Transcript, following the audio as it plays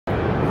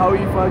how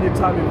you found your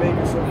time in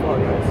Vegas so far,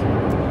 guys?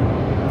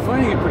 I'm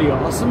finding it pretty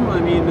awesome. I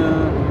mean,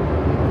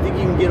 I think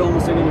you can get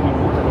almost anything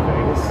you want out of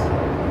Vegas.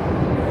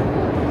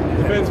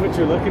 Depends what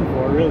you're looking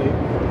for, really.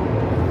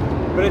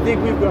 But I think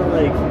we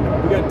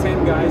got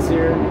 10 guys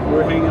here.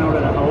 We're hanging out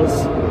at a house,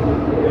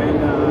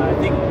 and I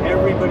think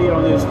everybody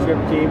on this trip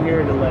came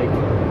here to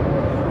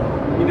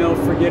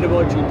forget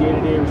about your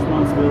day-to-day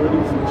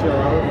responsibilities and chill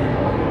out.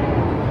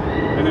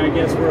 And I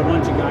guess we're a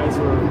bunch of guys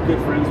who are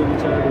good friends with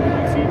each other. We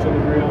don't see each other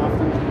very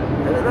often.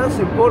 And that's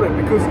important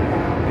because,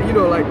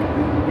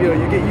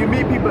 you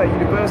meet people at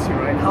university,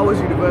 right? How was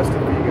university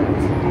for you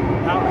guys?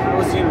 How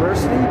was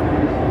university?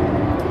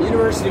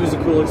 University was a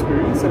cool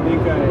experience. I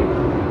think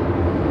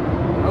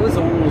I was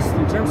almost,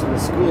 in terms of the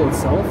school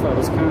itself, I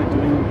was kind of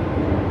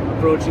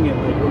approaching it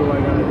like, what do I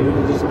gotta do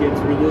to just get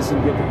through this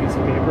and get the piece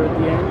of paper at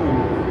the end?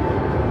 And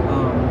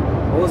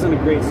I wasn't a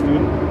great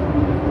student.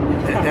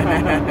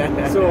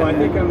 So I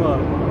think I'm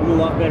a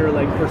lot better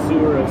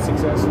pursuer of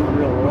success in the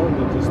real world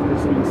than just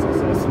pursuing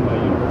success in my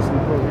university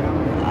program.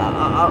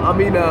 I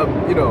mean,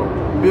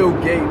 Bill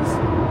Gates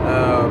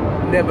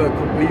never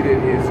completed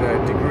his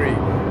degree,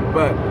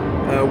 but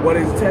what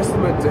is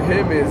testament to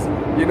him is,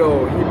 he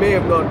may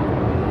have not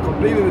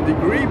completed a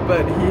degree,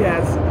 but he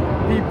has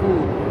people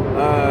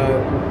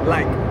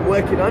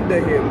working under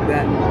him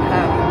that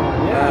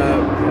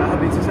have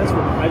been successful.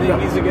 I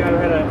think he's a guy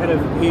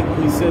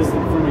who he says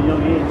that from a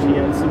young age he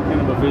had some kind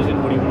of a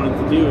vision what he wanted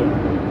to do,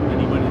 and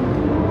he went in,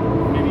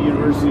 maybe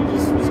university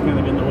just was kind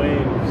of in the way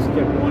and he just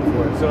kept going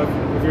for it. So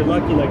if you're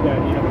lucky like that,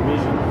 you have a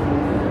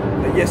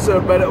vision. Yes, sir,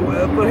 but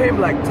for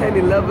him, 10,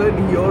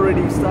 11, he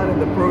already started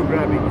the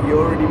programming. He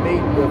already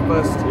made the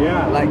first,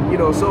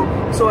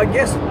 so I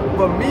guess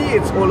for me,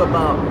 it's all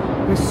about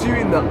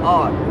pursuing the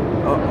art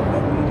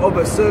of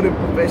a certain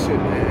profession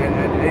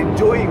and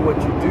enjoying what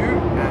you do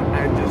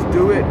and just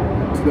do it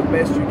to the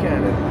best you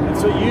can. And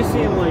so you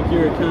seem like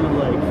you're kind of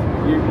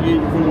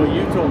from what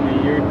you told me,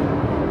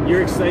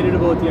 you're excited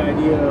about the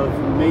idea of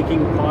making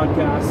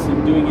podcasts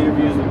and doing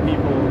interviews with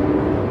people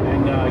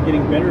and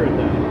getting better at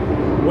that.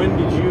 I want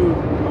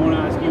to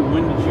ask you,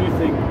 when did you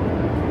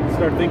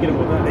start thinking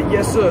about that?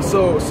 Yes, sir.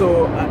 So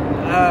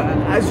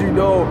as you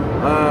know,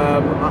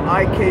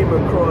 I came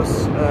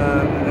across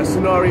a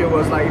scenario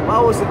was if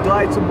I was to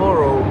die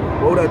tomorrow,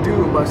 what would I do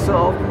with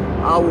myself?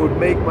 I would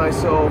make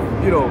myself,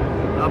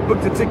 I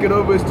booked a ticket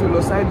over to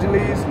Los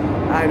Angeles,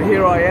 and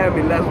here I am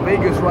in Las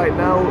Vegas right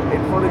now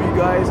in front of you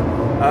guys.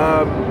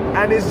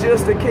 And it's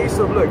just a case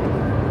of, look,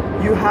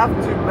 you have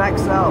to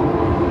max out.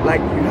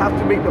 You have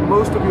to make the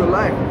most of your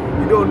life.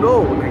 You don't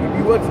know. If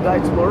you were to die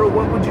tomorrow,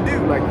 what would you do?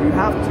 You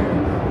have to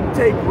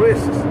take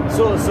risks.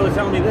 So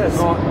tell me this.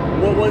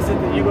 What was it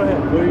that you, go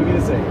ahead. What are you going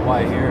to say?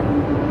 Why here?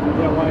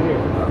 Yeah, why here?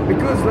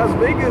 Because Las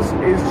Vegas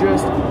is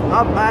just,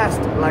 I've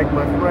asked my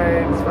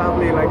friends,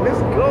 family,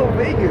 let's go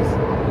Vegas,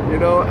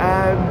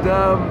 and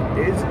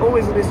it's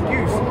always an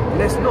excuse.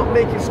 Let's not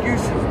make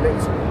excuses.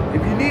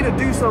 If you need to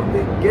do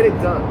something, get it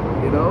done,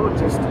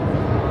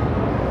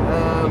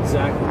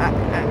 exactly.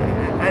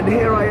 And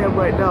here I am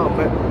right now,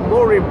 but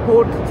more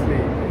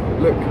importantly,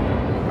 look,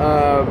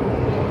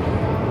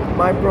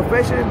 my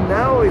profession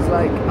now is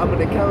I'm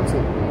an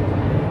accountant,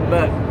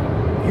 but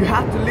you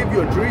have to live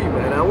your dream,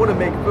 and I want to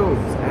make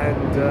films,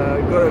 and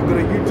got a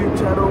YouTube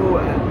channel,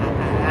 and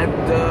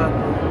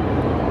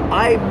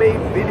I made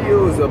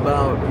videos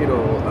about,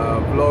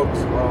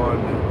 vlogs on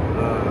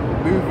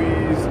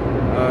movies,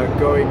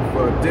 going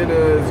for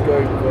dinners,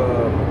 going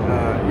for,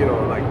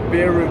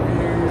 beer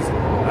reviews,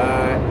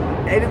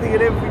 anything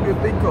and everything you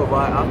think of,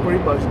 I've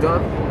pretty much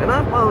done. And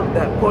I found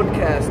that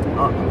podcast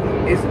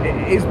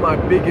is my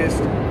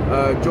biggest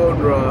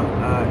genre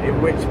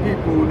in which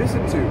people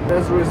listen to.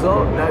 As a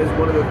result, that is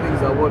one of the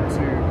things I want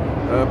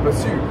to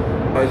pursue.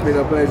 It's been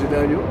a pleasure,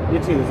 Daniel. You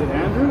too. Is it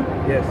Andrew?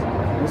 Yes.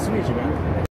 Nice to meet you, man.